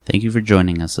Thank you for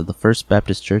joining us at the First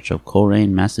Baptist Church of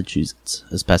Coleraine, Massachusetts,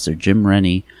 as Pastor Jim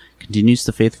Rennie continues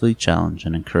to faithfully challenge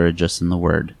and encourage us in the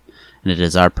Word. And it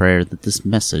is our prayer that this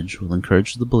message will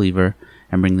encourage the believer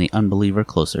and bring the unbeliever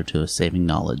closer to a saving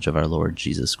knowledge of our Lord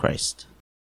Jesus Christ.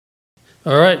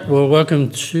 All right, well,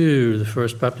 welcome to the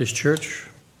First Baptist Church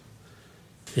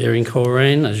here in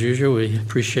Coleraine. As usual, we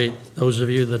appreciate those of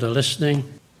you that are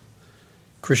listening.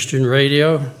 Christian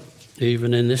radio,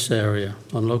 even in this area,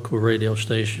 on local radio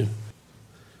station,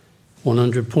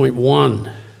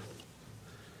 100.1.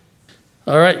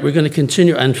 All right, we're going to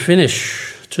continue and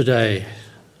finish today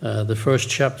the first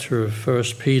chapter of 1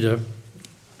 Peter.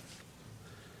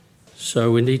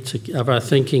 So we need to have our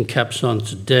thinking caps on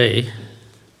today.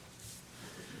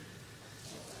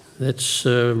 Let's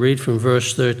read from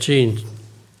verse 13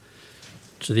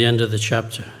 to the end of the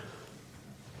chapter.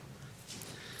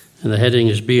 And the heading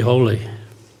is Be Holy.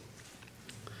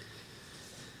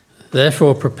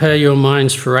 Therefore, prepare your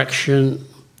minds for action.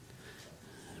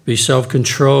 Be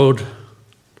self-controlled.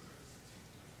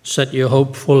 Set your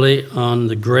hope fully on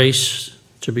the grace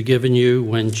to be given you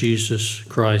when Jesus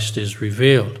Christ is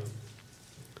revealed.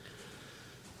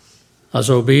 As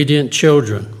obedient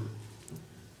children,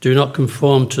 do not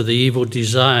conform to the evil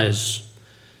desires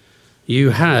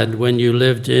you had when you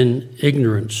lived in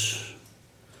ignorance.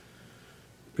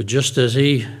 But just as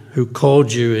he who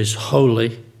called you is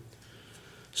holy,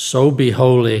 so be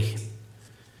holy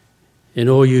in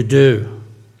all you do.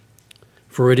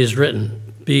 For it is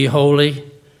written, Be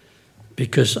holy,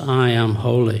 because I am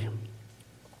holy.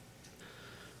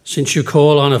 Since you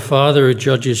call on a Father who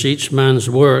judges each man's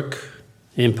work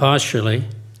impartially,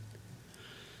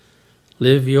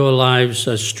 live your lives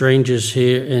as strangers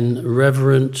here in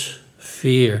reverent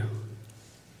fear.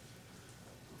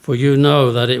 For you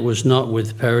know that it was not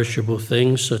with perishable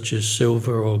things such as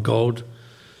silver or gold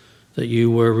that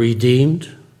you were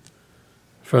redeemed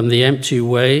from the empty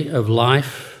way of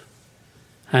life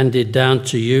handed down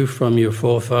to you from your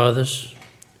forefathers,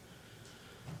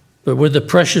 but with the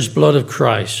precious blood of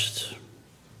Christ,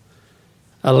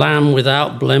 a lamb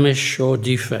without blemish or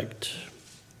defect.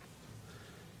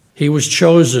 He was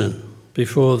chosen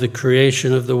before the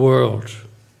creation of the world,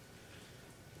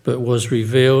 but was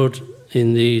revealed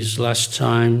in these last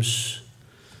times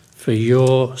for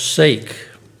your sake.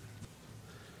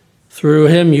 Through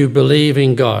him you believe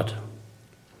in God,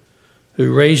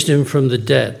 who raised him from the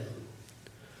dead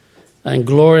and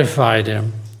glorified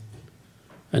him,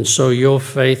 and so your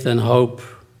faith and hope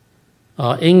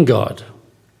are in God.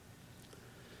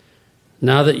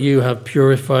 Now that you have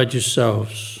purified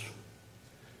yourselves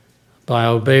by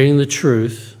obeying the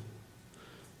truth,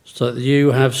 so that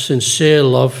you have sincere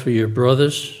love for your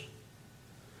brothers,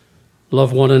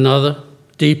 love one another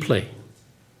deeply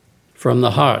from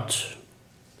the heart.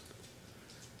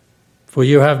 For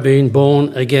you have been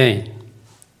born again,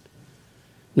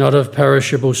 not of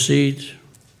perishable seed,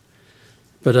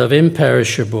 but of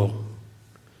imperishable,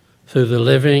 through the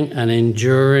living and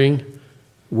enduring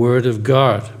Word of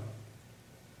God.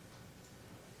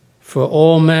 For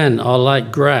all men are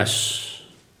like grass,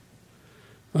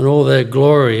 and all their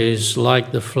glory is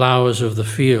like the flowers of the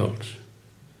field.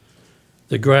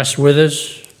 The grass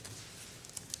withers,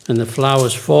 and the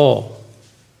flowers fall,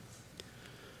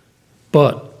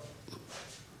 but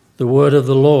the word of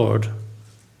the Lord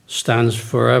stands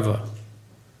forever.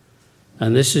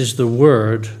 And this is the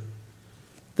word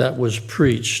that was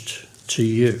preached to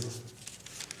you.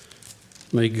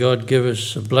 May God give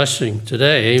us a blessing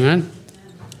today, amen?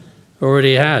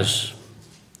 Already has,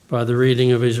 by the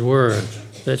reading of his word.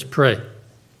 Let's pray.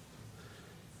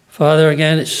 Father,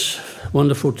 again, it's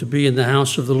wonderful to be in the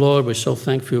house of the Lord. We're so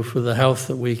thankful for the health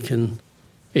that we can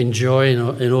enjoy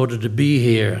in order to be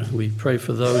here. We pray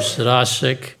for those that are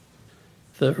sick,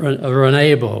 that are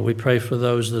unable. We pray for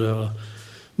those that are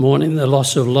mourning the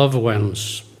loss of loved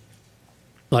ones,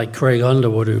 like Craig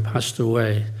Underwood, who passed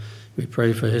away. We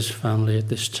pray for his family at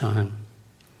this time.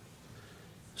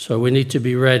 So we need to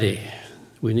be ready.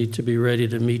 We need to be ready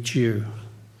to meet you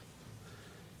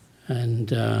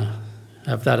and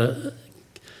have that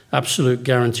absolute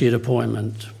guaranteed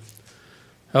appointment.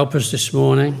 Help us this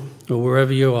morning, or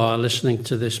wherever you are listening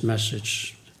to this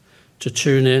message, to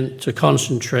tune in, to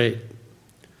concentrate,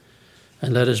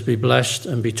 and let us be blessed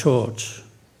and be taught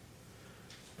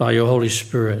by your Holy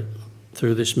Spirit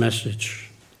through this message.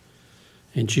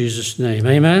 In Jesus' name,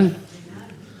 amen?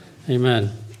 Amen.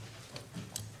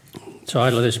 The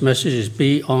title of this message is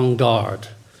Be on Guard.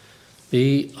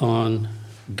 Be on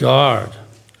guard.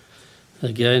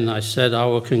 Again, I said I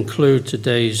will conclude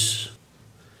today's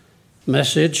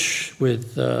message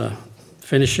with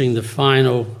finishing the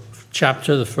final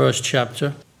chapter, the first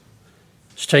chapter,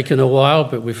 It's taken a while,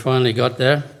 but we finally got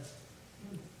there.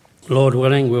 Lord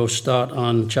willing, we'll start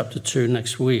on chapter 2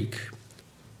 next week.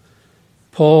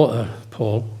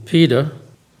 Peter,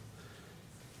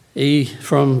 he,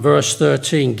 from verse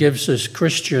 13, gives us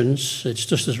Christians. It's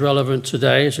just as relevant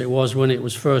today as it was when it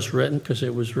was first written, because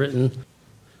it was written,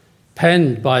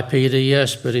 penned by Peter,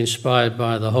 yes, but inspired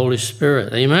by the Holy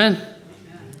Spirit. Amen?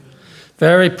 Amen.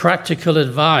 Very practical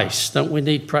advice. Don't we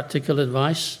need practical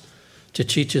advice to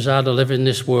teach us how to live in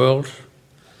this world?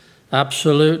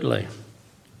 Absolutely.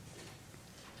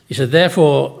 He said,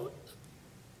 therefore,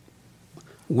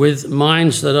 with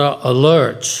minds that are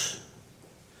alert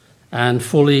and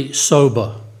fully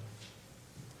sober,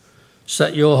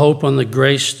 set your hope on the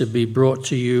grace to be brought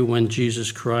to you when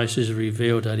Jesus Christ is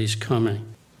revealed at his coming.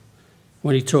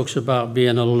 When he talks about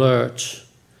being alert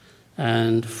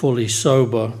and fully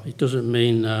sober, it doesn't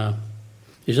mean,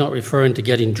 he's not referring to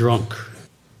getting drunk.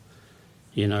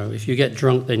 You know, if you get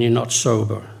drunk, then you're not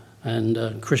sober.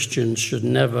 And Christians should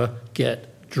never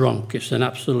get drunk. It's an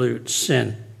absolute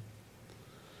sin.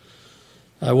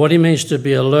 What it means to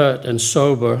be alert and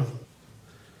sober,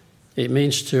 it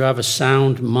means to have a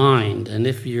sound mind. And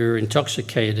if you're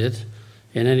intoxicated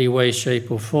in any way,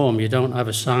 shape, or form, you don't have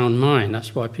a sound mind.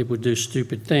 That's why people do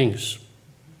stupid things.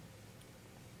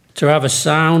 To have a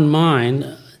sound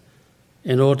mind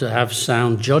in order to have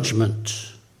sound judgment.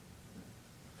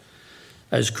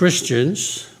 As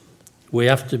Christians, we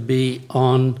have to be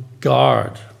on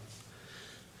guard.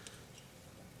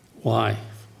 Why?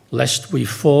 Lest we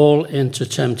fall into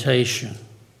temptation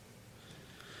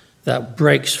that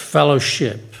breaks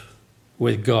fellowship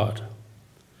with God.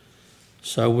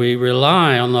 So we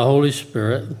rely on the Holy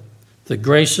Spirit, the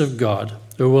grace of God,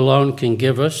 who alone can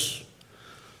give us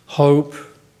hope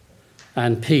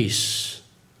and peace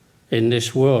in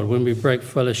this world. When we break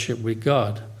fellowship with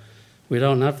God, we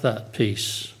don't have that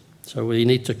peace. So we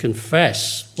need to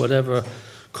confess whatever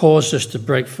caused us to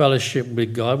break fellowship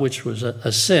with God, which was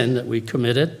a sin that we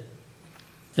committed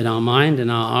in our mind, in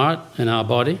our heart, in our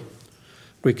body.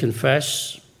 We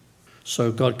confess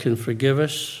so God can forgive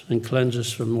us and cleanse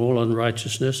us from all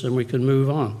unrighteousness, and we can move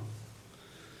on.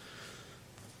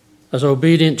 As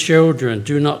obedient children,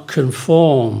 do not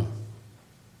conform.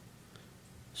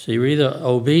 See, we're either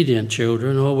obedient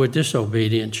children or we're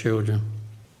disobedient children.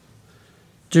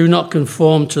 Do not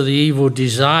conform to the evil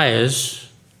desires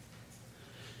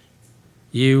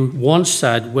you once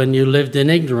had when you lived in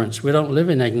ignorance. We don't live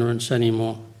in ignorance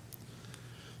anymore.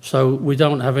 So we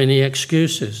don't have any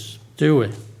excuses, do we?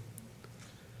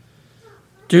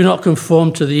 Do not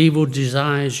conform to the evil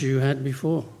desires you had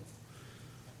before,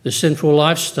 the sinful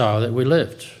lifestyle that we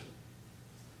lived.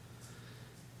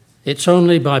 It's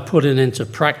only by putting into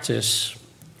practice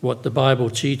what the Bible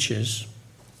teaches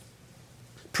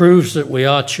proves that we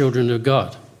are children of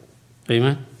God.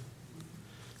 Amen?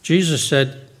 Jesus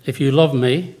said, if you love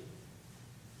me,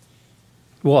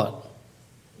 what?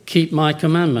 Keep my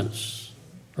commandments,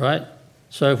 right?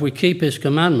 So if we keep his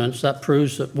commandments, that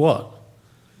proves that what?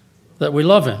 That we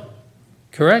love him,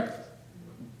 correct?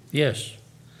 Yes.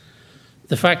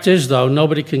 The fact is, though,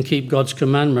 nobody can keep God's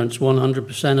commandments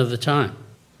 100% of the time.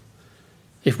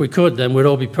 If we could, then we'd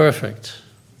all be perfect.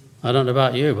 I don't know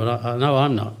about you, but I know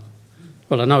I'm not.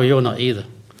 Well, I know you're not either.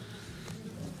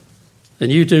 And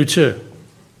you do too.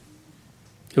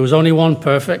 There was only one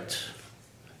perfect,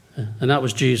 and that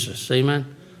was Jesus. Amen?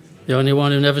 The only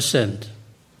one who never sinned.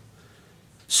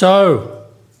 So,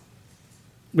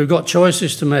 we've got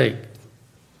choices to make.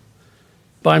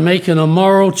 By making a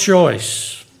moral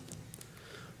choice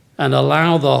and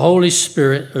allow the Holy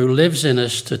Spirit who lives in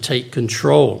us to take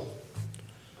control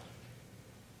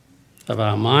of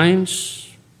our minds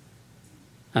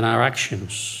and our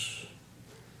actions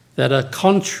that are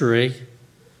contrary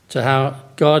to how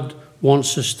God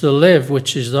wants us to live,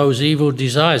 which is those evil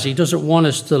desires. He doesn't want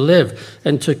us to live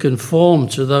and to conform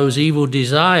to those evil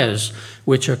desires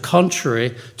which are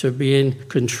contrary to being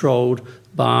controlled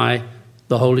by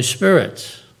the Holy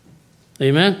Spirit.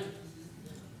 Amen?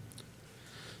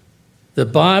 The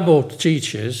Bible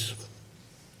teaches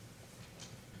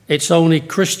it's only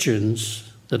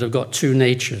Christians that have got two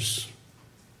natures.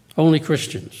 Only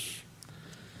Christians.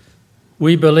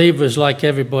 We believers, like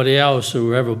everybody else who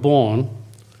were ever born,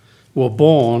 were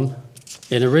born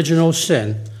in original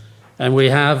sin, and we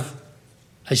have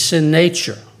a sin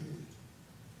nature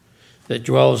that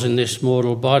dwells in this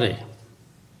mortal body.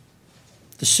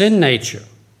 The sin nature.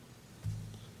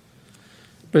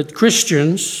 But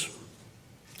Christians,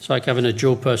 it's like having a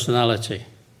dual personality.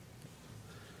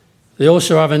 They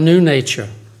also have a new nature,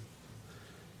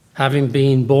 having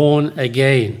been born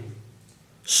again,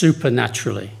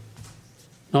 supernaturally.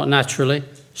 Not naturally,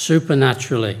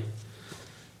 supernaturally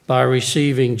by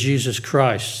receiving Jesus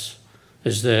Christ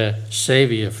as their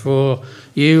Savior. For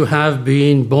you have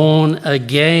been born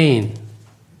again,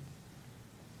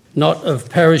 not of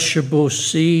perishable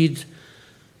seed,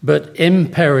 but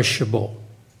imperishable,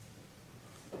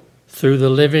 through the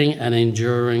living and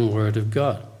enduring Word of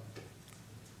God.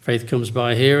 Faith comes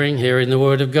by hearing, hearing the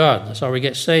Word of God. That's how we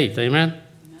get saved, amen?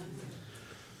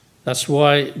 That's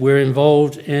why we're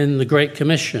involved in the Great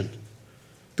Commission.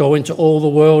 Go into all the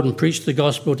world and preach the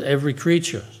gospel to every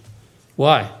creature.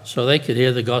 Why? So they could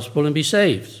hear the gospel and be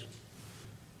saved.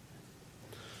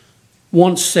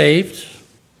 Once saved,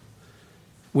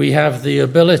 we have the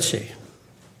ability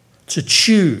to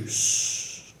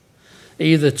choose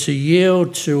either to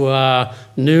yield to our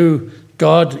new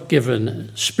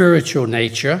God-given spiritual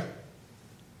nature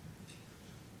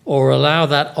or allow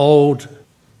that old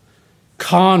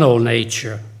carnal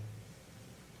nature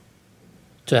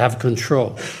to have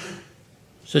control.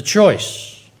 It's a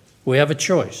choice. We have a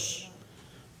choice.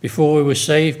 Before we were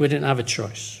saved, we didn't have a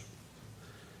choice.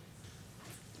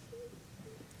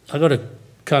 I got a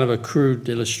kind of a crude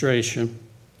illustration.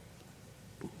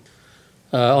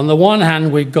 On the one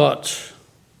hand, we've got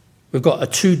a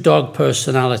two-dog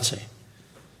personality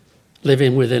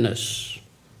living within us.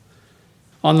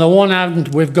 On the one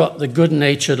hand, we've got the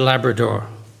good-natured Labrador.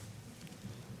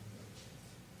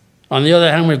 On the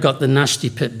other hand, we've got the nasty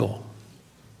pit bull.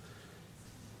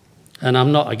 And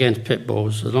I'm not against pit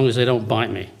bulls, as long as they don't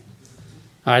bite me.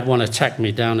 I had one attack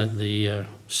me down at the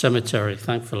cemetery.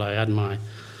 Thankfully, I had my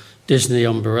Disney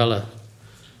umbrella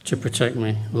to protect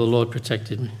me. The Lord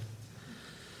protected me.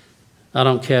 I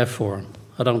don't care for them.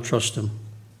 I don't trust them.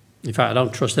 In fact, I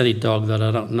don't trust any dog that I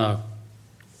don't know.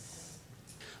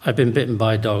 I've been bitten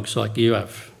by dogs like you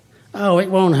have. Oh,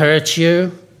 it won't hurt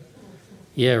you.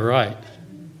 Yeah, right.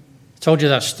 I told you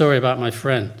that story about my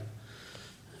friend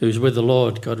who was with the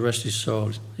Lord, God rest his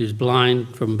soul. He was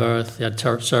blind from birth. He had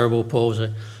cerebral palsy.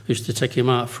 I used to take him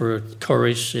out for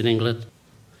curries in England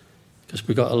because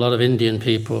we got a lot of Indian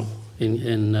people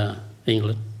in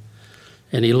England.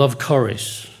 And he loved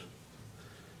curries.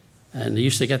 And he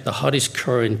used to get the hottest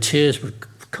curry and tears would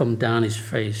come down his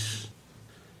face.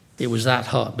 It was that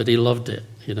hot, but he loved it.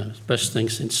 You know, it's the best thing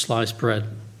since sliced bread.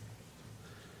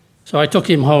 So I took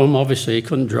him home. Obviously, he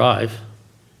couldn't drive.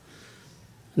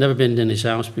 Never been in his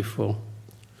house before.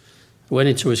 I went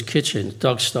into his kitchen. The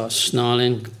dog starts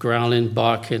snarling, growling,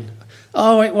 barking.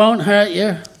 Oh, it won't hurt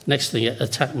you. Next thing, it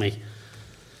attacked me.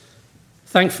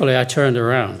 Thankfully, I turned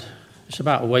around. It's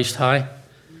about waist high.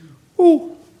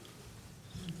 Ooh.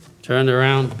 Turned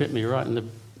around, bit me right in the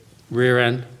rear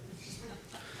end.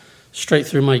 Straight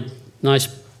through my nice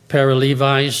pair of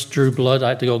Levi's, drew blood. I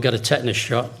had to go get a tetanus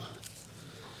shot.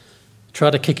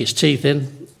 Tried to kick its teeth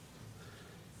in.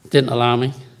 Didn't allow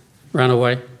me. Ran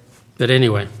away. But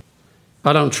anyway,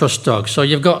 I don't trust dogs. So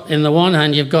you've got, in the one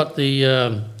hand, you've got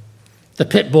the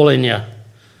pit bull in you.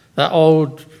 That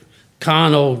old,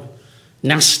 carnal,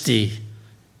 nasty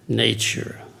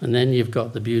nature. And then you've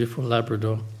got the beautiful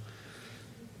Labrador.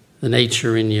 The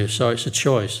nature in you. So it's a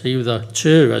choice. Either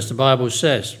two, as the Bible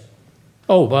says.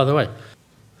 Oh, by the way,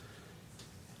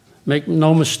 make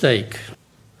no mistake.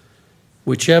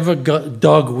 Whichever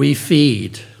dog we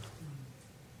feed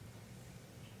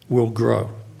will grow,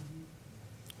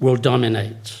 will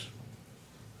dominate.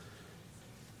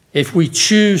 If we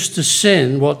choose to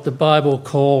sin, what the Bible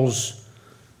calls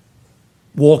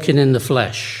walking in the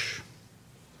flesh,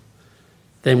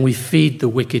 then we feed the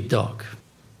wicked dog.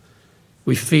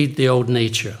 We feed the old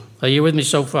nature. Are you with me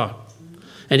so far?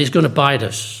 And it's going to bite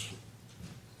us.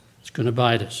 It's going to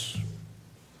bite us.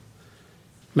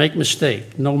 Make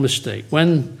mistake, no mistake.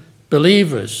 When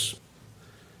believers,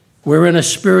 we're in a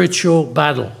spiritual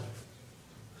battle.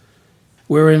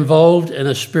 We're involved in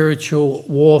a spiritual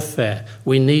warfare.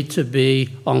 We need to be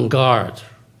on guard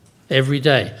every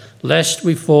day, lest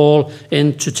we fall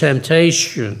into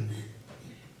temptation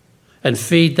and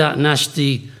feed that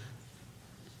nasty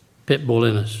pit bull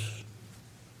in us.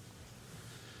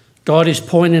 God is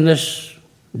pointing us,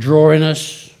 drawing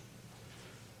us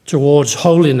towards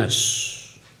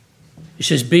holiness. He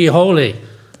says, be holy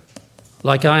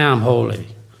like I am holy.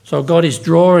 So God is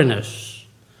drawing us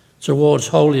towards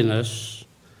holiness.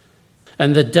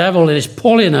 And the devil is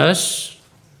pulling us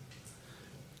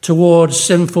towards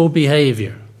sinful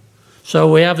behavior.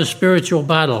 So we have a spiritual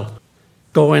battle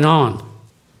going on.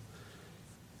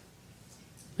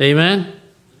 Amen?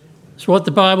 That's what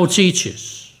the Bible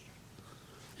teaches.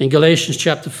 In Galatians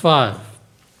chapter 5,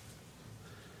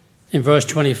 in verse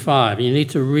 25, you need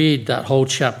to read that whole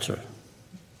chapter.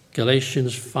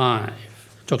 Galatians 5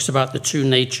 talks about the two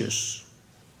natures.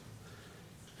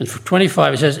 And for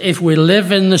 25 it says, if we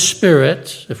live in the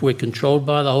Spirit, if we're controlled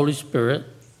by the Holy Spirit,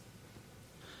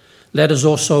 let us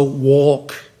also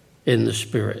walk in the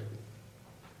Spirit.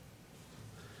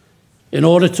 In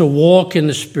order to walk in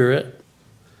the Spirit,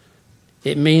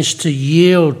 it means to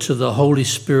yield to the Holy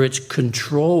Spirit's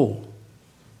control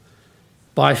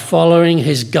by following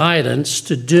his guidance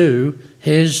to do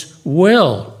his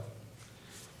will.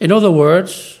 In other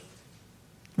words,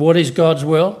 what is God's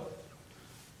will?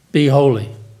 Be holy.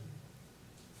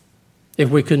 If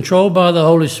we're controlled by the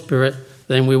Holy Spirit,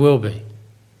 then we will be.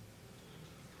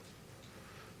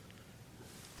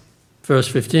 Verse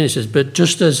 15, it says, but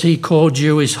just as he called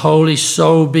you is holy,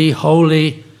 so be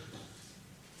holy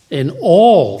in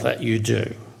all that you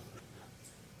do.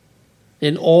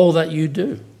 In all that you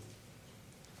do.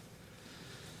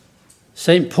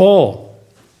 St. Paul,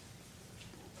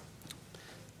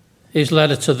 his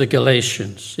letter to the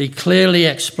Galatians, he clearly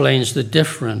explains the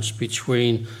difference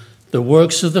between the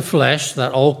works of the flesh,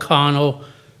 that old carnal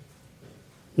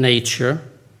nature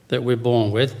that we're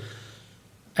born with,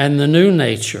 and the new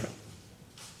nature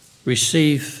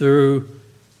received through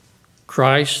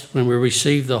Christ. When we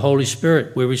receive the Holy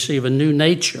Spirit, we receive a new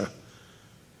nature.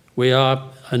 We are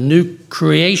a new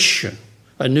creation,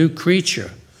 a new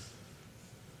creature.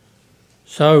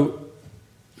 So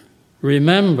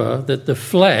remember that the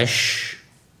flesh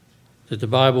that the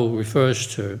Bible refers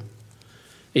to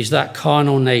is that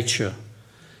carnal nature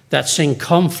that's in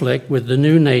conflict with the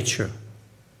new nature,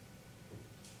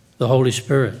 the Holy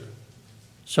Spirit.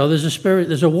 So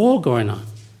there's a war going on.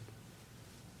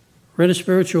 We're in a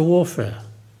spiritual warfare.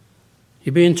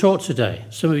 You're being taught today.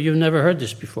 Some of you have never heard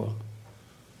this before.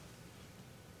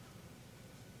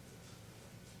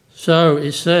 So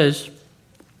it says,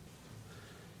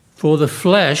 for the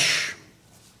flesh,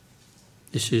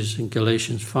 this is in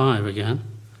Galatians 5 again,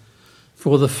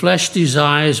 for the flesh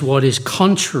desires what is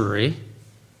contrary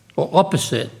or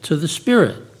opposite to the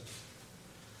Spirit.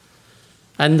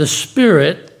 And the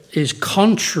Spirit is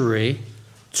contrary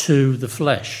to the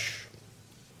flesh.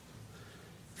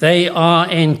 They are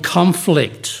in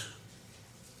conflict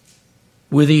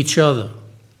with each other.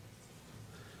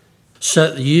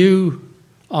 So that you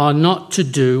are not to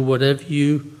do whatever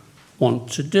you want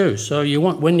to do. So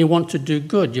when you want to do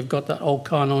good, you've got that old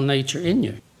carnal nature in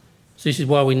you. So this is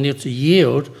why we need to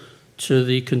yield to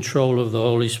the control of the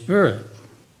Holy Spirit.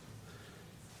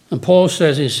 And Paul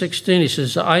says in 16, he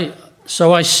says,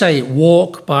 so I say,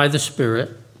 walk by the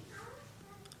Spirit.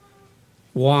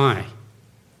 Why?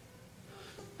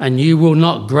 And you will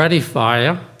not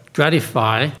gratify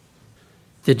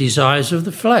the desires of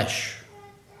the flesh.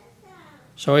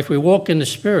 So if we walk in the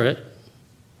Spirit,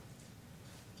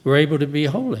 we're able to be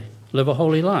holy, live a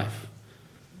holy life,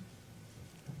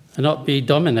 and not be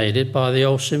dominated by the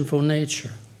old sinful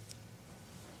nature.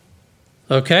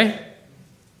 Okay?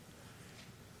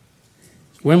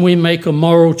 When we make a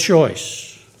moral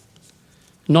choice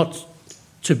not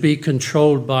to be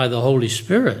controlled by the Holy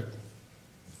Spirit,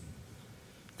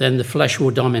 then the flesh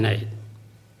will dominate.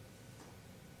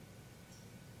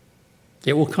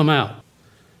 It will come out.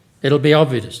 It'll be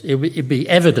obvious. It'll be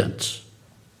evident.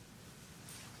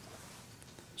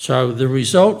 So the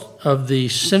result of the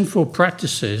sinful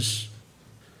practices,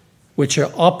 which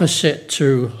are opposite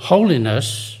to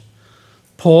holiness,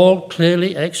 Paul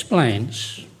clearly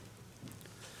explains,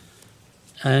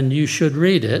 and you should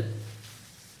read it,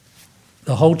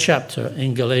 the whole chapter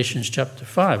in Galatians chapter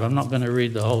 5. I'm not going to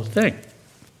read the whole thing.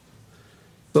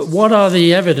 But what are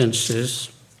the evidences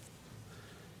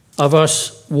of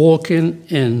us walking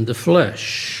in the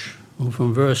flesh? Well,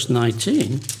 from verse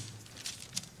 19,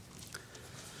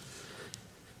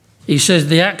 he says,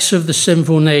 the acts of the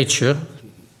sinful nature,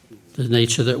 the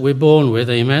nature that we're born with,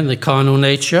 amen, the carnal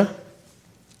nature,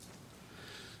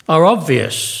 are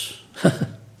obvious.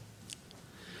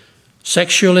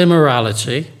 Sexual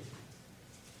immorality,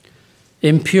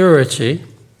 impurity,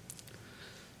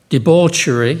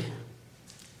 debauchery,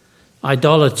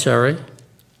 idolatry,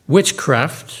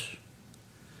 witchcraft,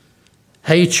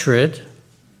 hatred,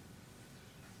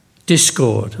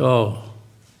 discord. Oh,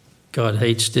 God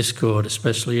hates discord,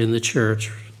 especially in the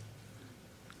church.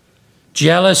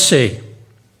 Jealousy,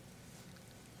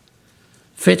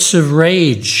 fits of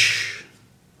rage,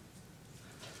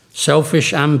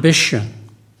 selfish ambition,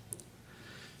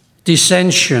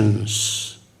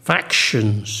 dissensions,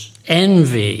 factions,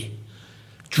 envy,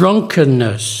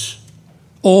 drunkenness,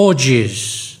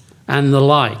 orgies, and the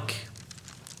like.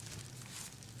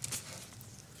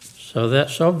 So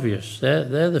that's obvious.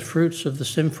 They're the fruits of the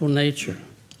sinful nature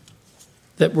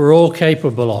that we're all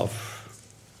capable of.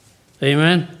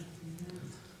 Amen?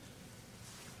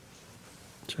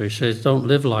 So he says, don't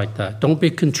live like that. Don't be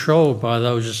controlled by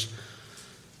those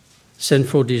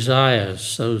sinful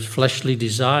desires, those fleshly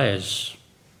desires.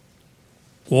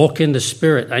 Walk in the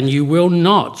Spirit, and you will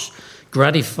not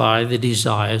gratify the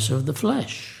desires of the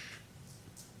flesh.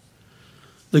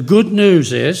 The good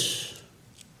news is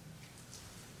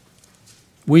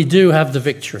we do have the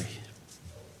victory.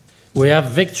 We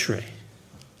have victory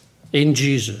in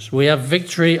Jesus. We have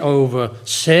victory over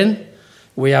sin.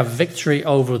 We have victory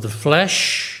over the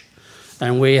flesh.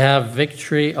 And we have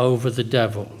victory over the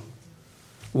devil.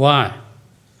 Why?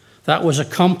 That was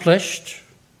accomplished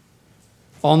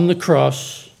on the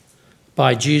cross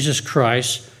by Jesus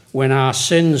Christ when our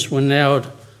sins were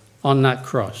nailed on that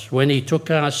cross. When he took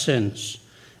our sins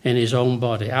in his own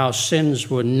body. Our sins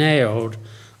were nailed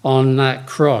on that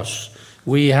cross.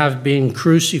 We have been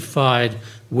crucified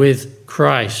with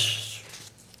Christ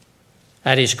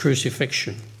at his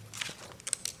crucifixion.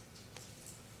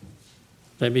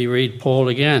 Let me read Paul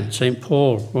again. St.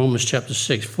 Paul, Romans chapter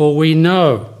 6. For we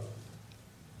know,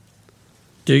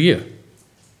 do you,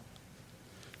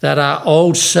 that our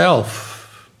old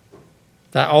self,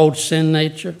 that old sin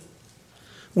nature,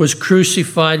 was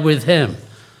crucified with him,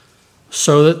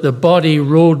 so that the body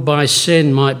ruled by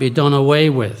sin might be done away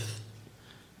with.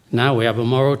 Now we have a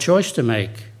moral choice to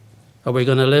make. Are we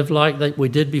going to live like we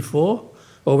did before,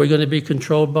 or are we going to be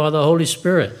controlled by the Holy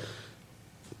Spirit?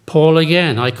 Paul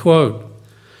again, I quote,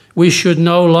 we should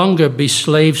no longer be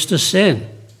slaves to sin.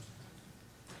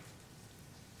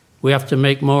 We have to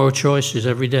make moral choices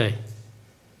every day.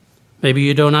 Maybe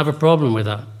you don't have a problem with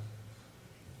that.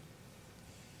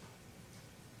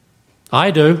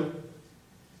 I do.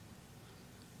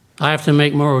 I have to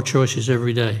make moral choices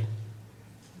every day,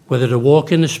 whether to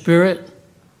walk in the Spirit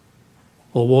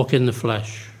or walk in the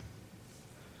flesh.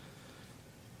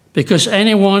 Because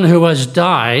anyone who has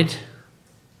died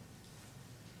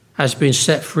has been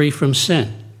set free from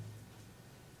sin.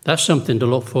 That's something to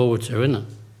look forward to, isn't it?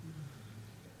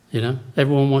 You know,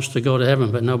 everyone wants to go to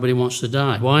heaven, but nobody wants to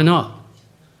die. Why not?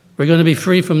 We're going to be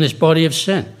free from this body of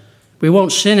sin. We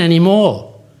won't sin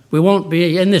anymore. We won't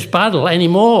be in this battle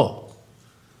anymore.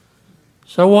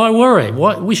 So why worry?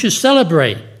 We should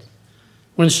celebrate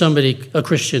when a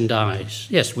Christian dies.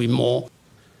 Yes, we mourn.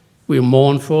 We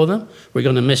mourn for them. We're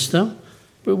going to miss them.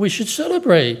 But we should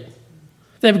celebrate.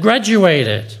 They've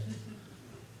graduated.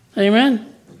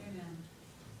 Amen? Amen.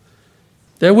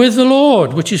 They're with the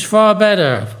Lord, which is far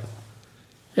better.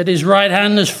 At his right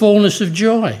hand there's fullness of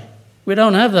joy. We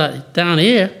don't have that down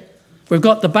here. We've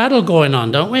got the battle going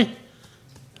on, don't we?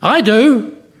 I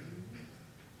do.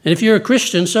 And if you're a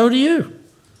Christian, so do you.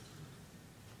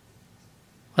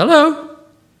 Hello?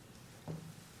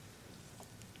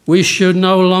 We should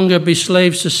no longer be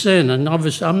slaves to sin. And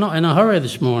obviously, I'm not in a hurry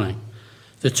this morning.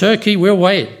 The turkey will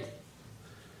wait.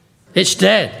 It's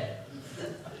dead.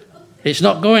 It's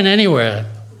not going anywhere.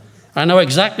 I know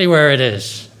exactly where it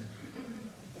is.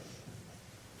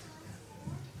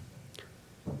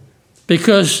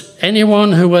 Because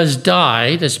anyone who has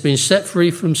died has been set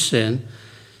free from sin.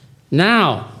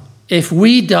 Now, if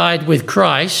we died with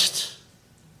Christ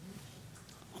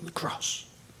on the cross,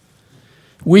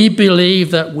 we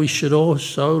believe that we should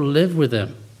also live with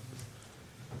him.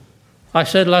 I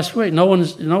said last week, no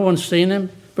one's seen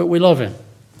him, but we love him.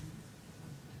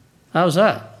 How's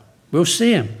that? We'll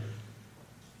see him.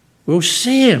 We'll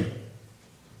see him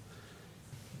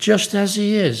just as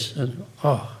he is. And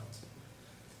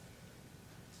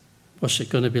what's it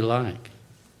going to be like?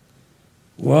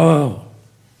 Whoa,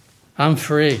 I'm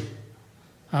free.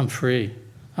 I'm free.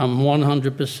 I'm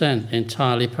 100%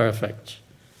 entirely perfect,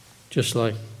 just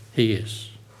like he is.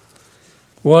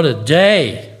 What a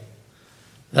day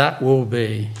that will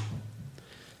be.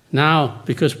 Now,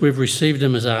 because we've received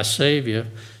him as our Savior,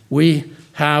 we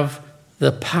have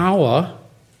the power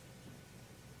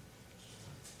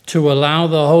to allow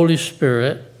the Holy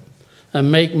Spirit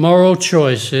and make moral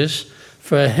choices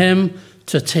for him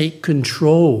to take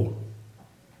control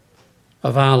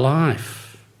of our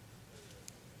life.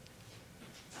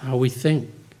 How we think,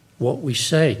 what we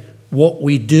say, what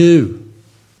we do.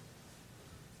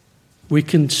 We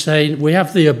can say, we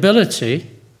have the ability,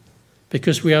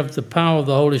 because we have the power of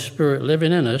the Holy Spirit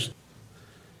living in us,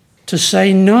 to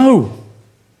say no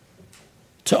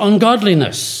to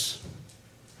ungodliness.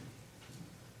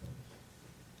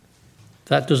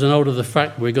 That doesn't alter the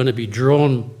fact we're going to be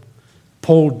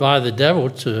pulled by the devil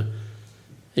to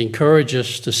encourage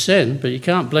us to sin, but you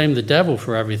can't blame the devil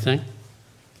for everything.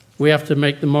 We have to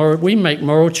make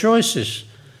moral choices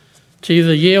to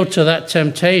either yield to that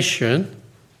temptation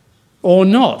or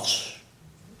not.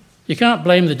 You can't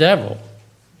blame the devil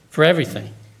for everything.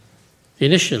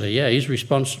 Initially, yeah, he's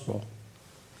responsible.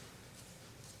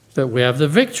 But we have the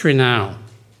victory now.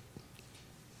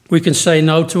 We can say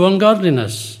no to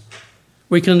ungodliness.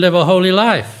 We can live a holy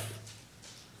life.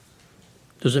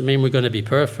 Doesn't mean we're going to be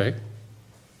perfect.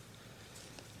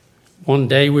 One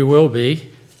day we will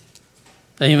be.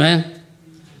 Amen?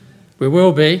 We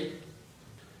will be.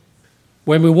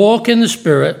 When we walk in the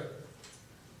Spirit,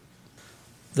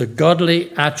 the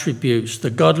godly attributes, the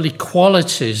godly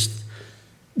qualities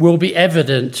will be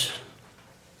evident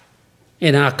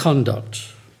in our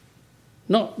conduct.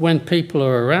 Not when people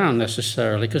are around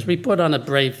necessarily, because we put on a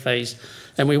brave face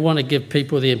and we want to give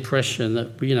people the impression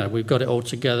that, we've got it all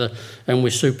together and we're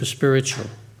super spiritual.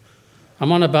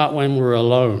 I'm on about when we're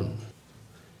alone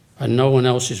and no one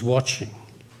else is watching.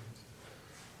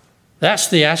 That's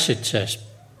the acid test,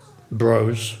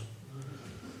 bros.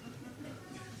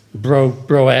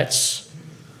 Broettes.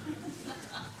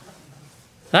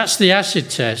 That's the acid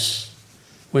test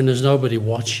when there's nobody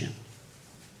watching.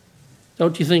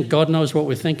 Don't you think God knows what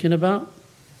we're thinking about?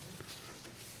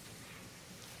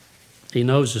 He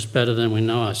knows us better than we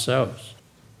know ourselves.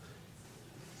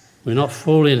 We're not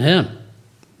fooling him.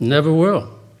 Never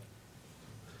will.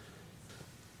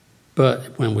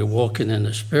 But when we're walking in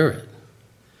the Spirit,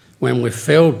 when we're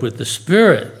filled with the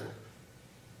Spirit,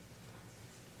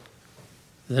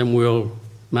 then we'll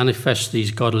manifest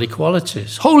these godly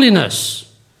qualities.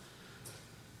 Holiness.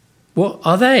 What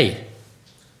are they?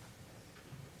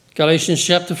 Galatians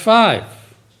chapter 5.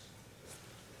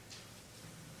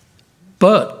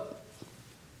 But,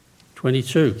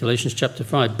 22, Galatians chapter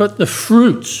 5. But the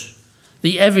fruit,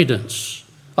 the evidence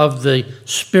of the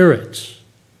Spirit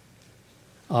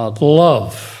are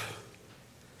love,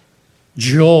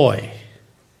 joy,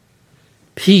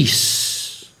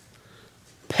 peace,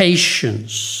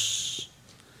 patience,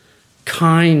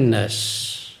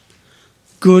 kindness,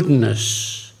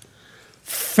 goodness,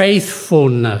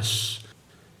 faithfulness,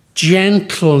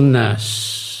 gentleness,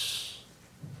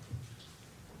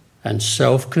 and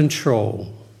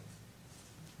self-control.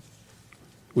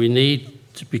 We need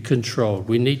to be controlled.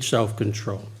 We need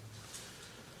self-control.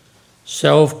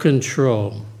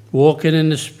 Self-control. Walking in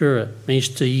the Spirit means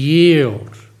to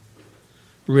yield,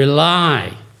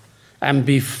 rely, and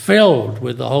be filled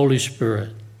with the Holy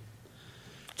Spirit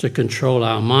to control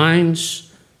our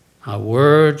minds, our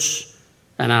words,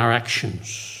 and our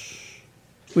actions.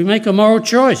 We make a moral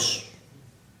choice.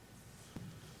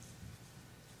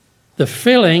 The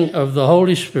filling of the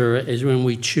Holy Spirit is when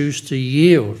we choose to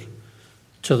yield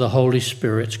to the Holy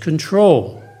Spirit's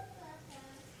control.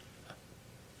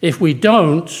 If we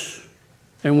don't,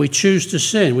 and we choose to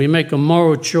sin, we make a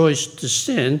moral choice to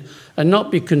sin and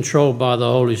not be controlled by the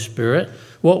Holy Spirit,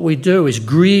 what we do is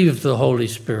grieve the Holy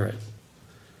Spirit.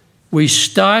 We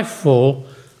stifle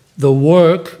the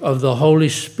work of the Holy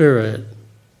Spirit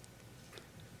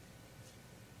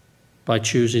by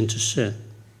choosing to sin.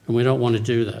 And we don't want to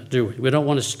do that, do we? We don't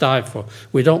want to stifle.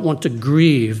 We don't want to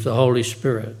grieve the Holy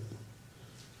Spirit.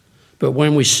 But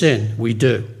when we sin, we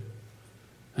do.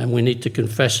 And we need to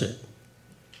confess it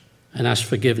and ask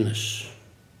forgiveness.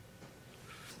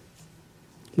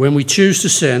 When we choose to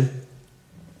sin,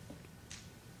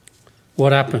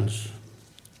 what happens?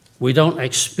 We don't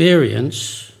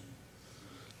experience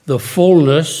the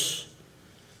fullness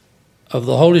of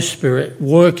the Holy Spirit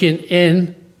working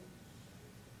in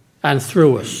and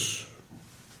through us.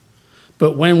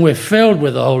 But when we're filled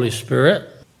with the Holy Spirit,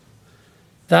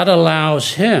 that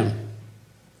allows him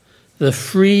the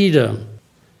freedom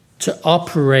to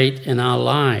operate in our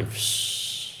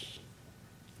lives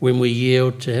when we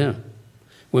yield to him,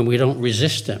 when we don't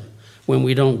resist him, when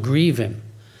we don't grieve him,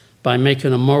 by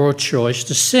making a moral choice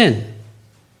to sin.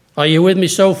 Are you with me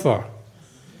so far?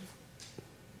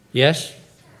 Yes?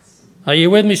 Are you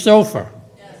with me so far?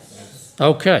 Yes.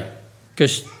 Okay.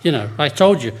 Because, I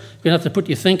told you, you're going to have to put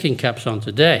your thinking caps on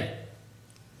today.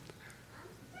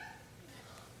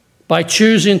 By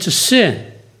choosing to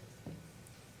sin,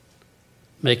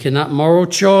 making that moral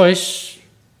choice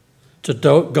to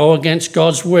go against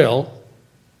God's will,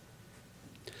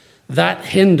 that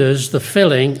hinders the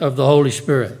filling of the Holy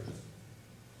Spirit.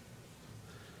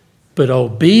 But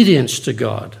obedience to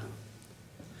God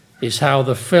is how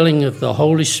the filling of the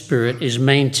Holy Spirit is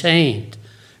maintained.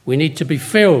 We need to be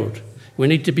filled. We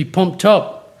need to be pumped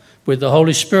up with the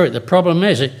Holy Spirit. The problem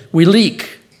is we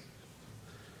leak.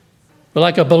 We're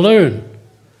like a balloon.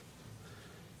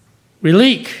 We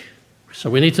leak. So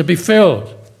we need to be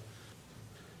filled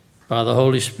by the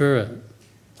Holy Spirit.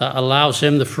 That allows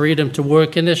him the freedom to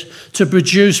work in us, to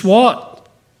produce what?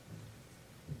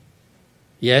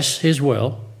 Yes, his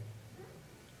will,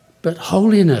 but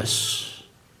holiness.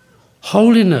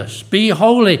 Holiness. Be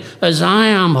holy as I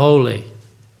am holy.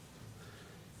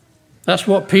 That's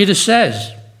what Peter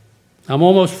says. I'm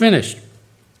almost finished.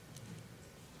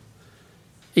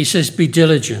 He says, be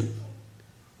diligent,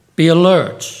 be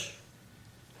alert.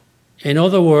 In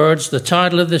other words, the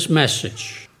title of this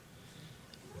message,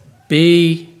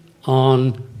 be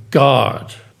on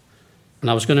guard. And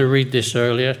I was going to read this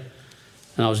earlier,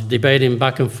 and I was debating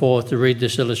back and forth to read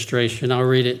this illustration. I'll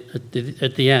read it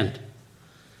at the end,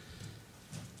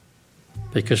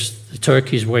 because the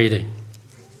turkey's waiting.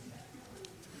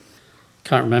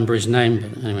 Can't remember his name,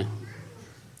 but anyway.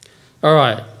 All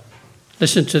right,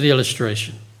 listen to the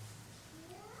illustration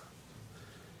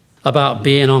about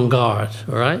being on guard,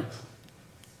 all right?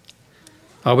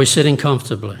 Are we sitting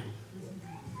comfortably?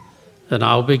 Then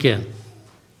I'll begin.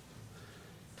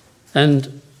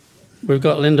 And we've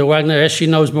got Linda Wagner here. She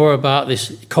knows more about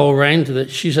this Coleraine.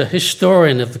 She's a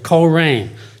historian of the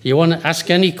Coleraine. You want to ask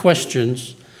any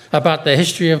questions about the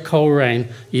history of Coleraine,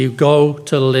 you go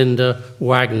to Linda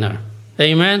Wagner.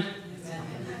 Amen?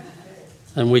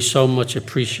 And we so much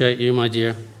appreciate you, my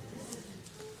dear.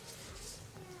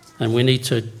 And we need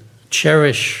to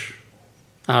cherish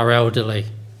our elderly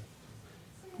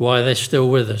while they're still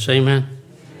with us. Amen?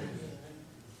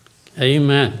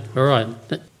 Amen. All right.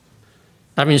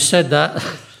 Having said that,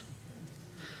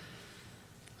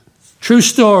 true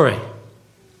story.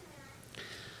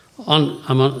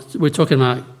 We're talking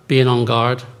about being on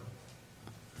guard.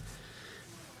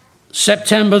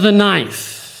 September the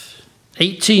 9th,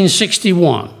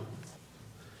 1861,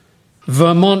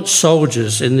 Vermont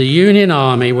soldiers in the Union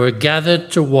Army were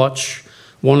gathered to watch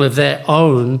one of their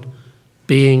own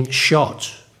being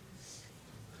shot.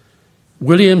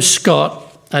 William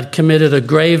Scott had committed a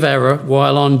grave error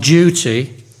while on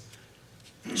duty.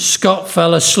 Scott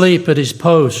fell asleep at his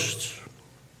post.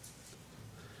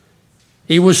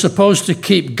 He was supposed to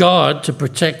keep guard to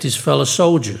protect his fellow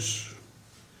soldiers.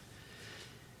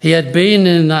 He had been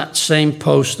in that same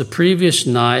post the previous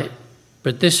night,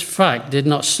 but this fact did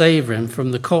not save him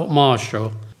from the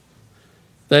court-martial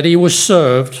that he was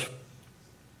served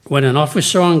when an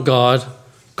officer on guard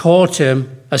caught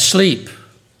him asleep.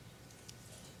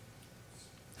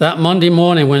 That Monday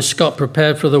morning, when Scott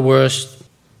prepared for the worst,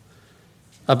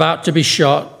 about to be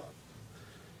shot,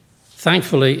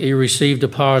 thankfully he received a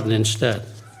pardon instead.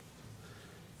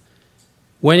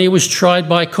 When he was tried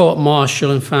by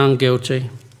court-martial and found guilty,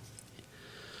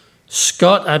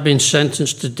 Scott had been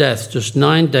sentenced to death just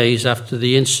 9 days after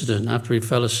the incident, after he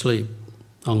fell asleep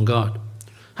on guard.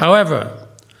 However,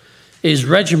 his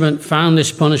regiment found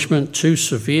this punishment too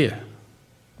severe,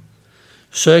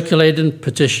 circulated a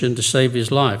petition to save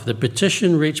his life. The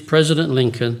petition reached President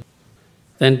Lincoln,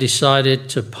 then decided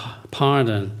to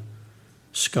pardon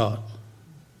Scott.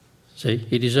 See,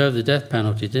 he deserved the death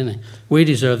penalty, didn't he? We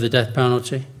deserve the death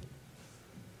penalty,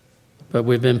 but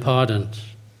we've been pardoned.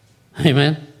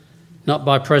 Amen? Not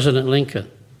by President Lincoln,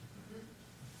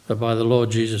 but by the Lord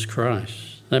Jesus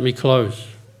Christ. Let me close.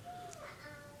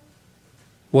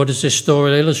 What does this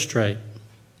story illustrate?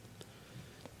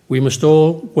 We must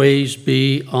always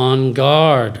be on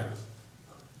guard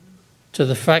to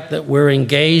the fact that we're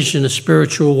engaged in a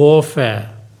spiritual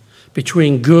warfare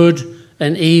between good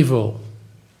and evil.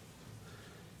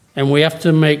 And we have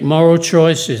to make moral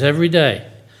choices every day,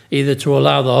 either to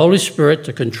allow the Holy Spirit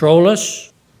to control us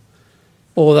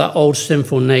or that old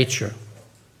sinful nature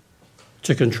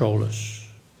to control us.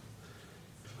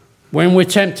 When we're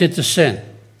tempted to sin,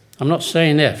 I'm not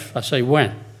saying if, I say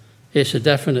when. It's a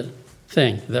definite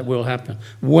thing that will happen.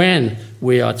 When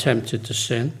we are tempted to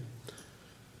sin,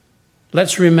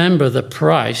 let's remember the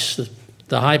price,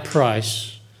 the high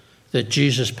price that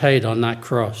Jesus paid on that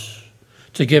cross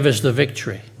to give us the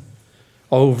victory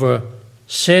over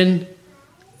sin,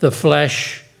 the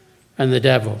flesh, and the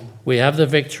devil. We have the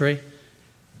victory,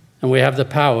 and we have the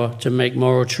power to make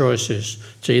moral choices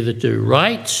to either do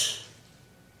right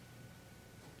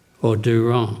or do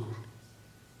wrong,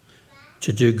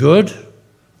 to do good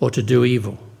or to do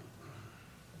evil.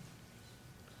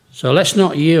 So let's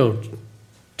not yield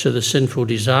to the sinful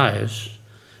desires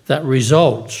that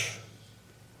result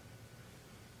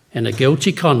in a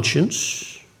guilty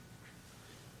conscience,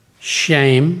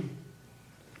 shame,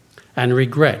 and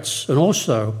regrets. And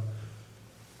also,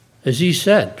 as he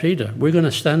said, Peter, we're going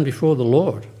to stand before the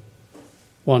Lord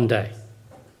one day.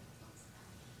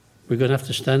 We're going to have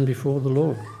to stand before the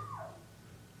Lord.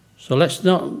 So let's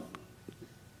not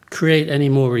create any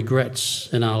more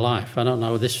regrets in our life. I don't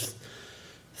know, this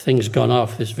thing's gone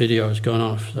off, this video has gone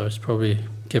off, so it's probably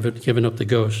given up the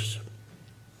ghost.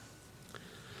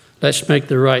 Let's make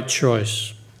the right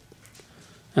choice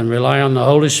and rely on the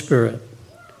Holy Spirit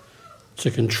to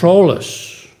control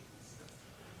us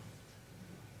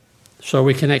so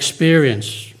we can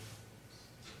experience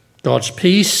God's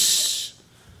peace,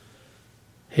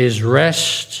 his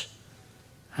rest,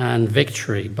 and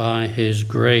victory by his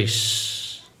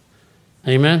grace.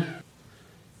 Amen.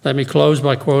 Let me close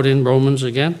by quoting Romans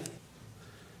again.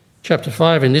 Chapter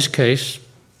 5 in this case.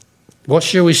 What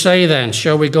shall we say then?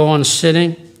 Shall we go on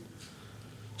sinning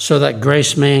so that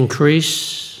grace may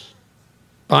increase?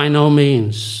 By no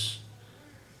means.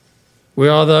 We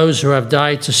are those who have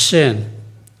died to sin.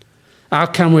 How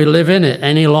can we live in it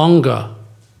any longer?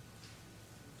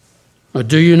 Or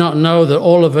do you not know that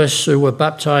all of us who were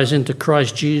baptized into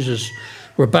Christ Jesus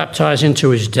were baptized into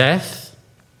his death?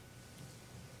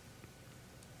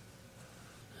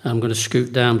 I'm going to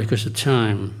scoot down because of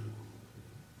time.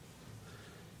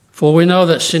 For we know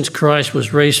that since Christ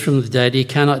was raised from the dead, he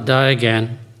cannot die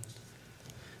again.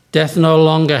 Death no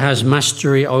longer has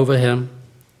mastery over him.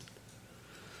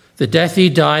 The death he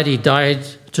died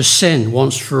to sin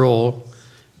once for all,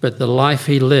 but the life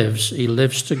he lives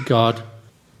to God.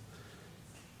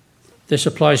 This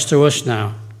applies to us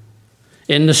now.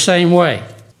 In the same way,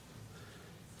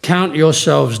 count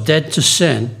yourselves dead to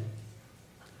sin,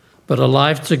 but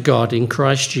alive to God in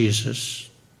Christ Jesus.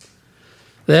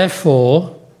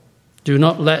 Therefore, do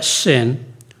not let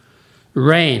sin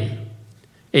reign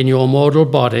in your mortal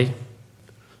body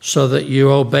so that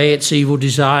you obey its evil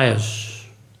desires.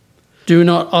 Do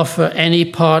not offer any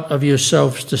part of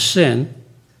yourselves to sin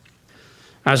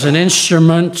as an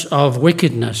instrument of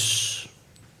wickedness,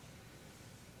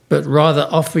 but rather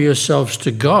offer yourselves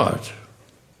to God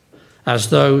as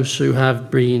those who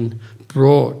have been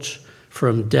brought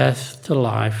from death to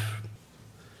life,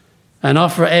 and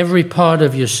offer every part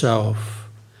of yourself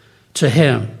to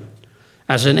him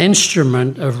as an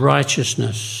instrument of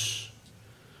righteousness.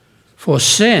 For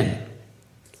sin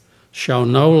shall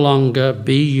no longer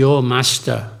be your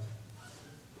master,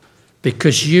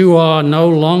 because you are no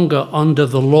longer under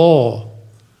the law,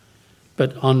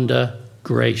 but under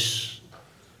grace.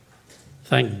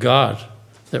 Thank God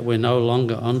that we're no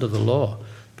longer under the law,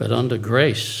 but under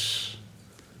grace.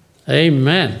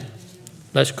 Amen.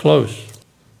 Let's close.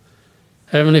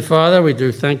 Heavenly Father, we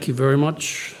do thank you very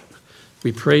much.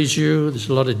 We praise you. There's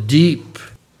a lot of deep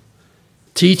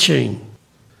teaching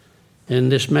in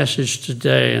this message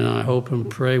today, and I hope and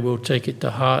pray we'll take it to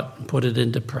heart and put it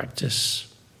into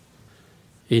practice.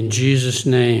 In Jesus'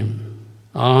 name,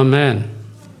 amen.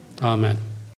 Amen.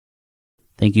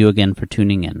 Thank you again for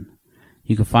tuning in.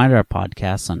 You can find our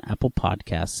podcasts on Apple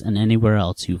Podcasts and anywhere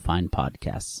else you find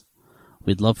podcasts.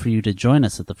 We'd love for you to join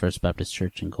us at the First Baptist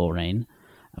Church in Coleraine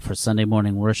for Sunday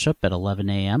morning worship at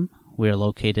 11 a.m. We are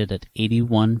located at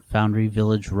 81 Foundry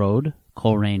Village Road,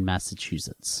 Coleraine,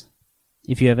 Massachusetts.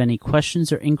 If you have any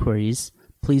questions or inquiries,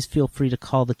 please feel free to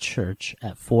call the church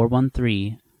at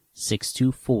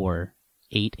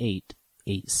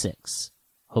 413-624-8886.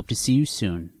 Hope to see you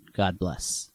soon. God bless.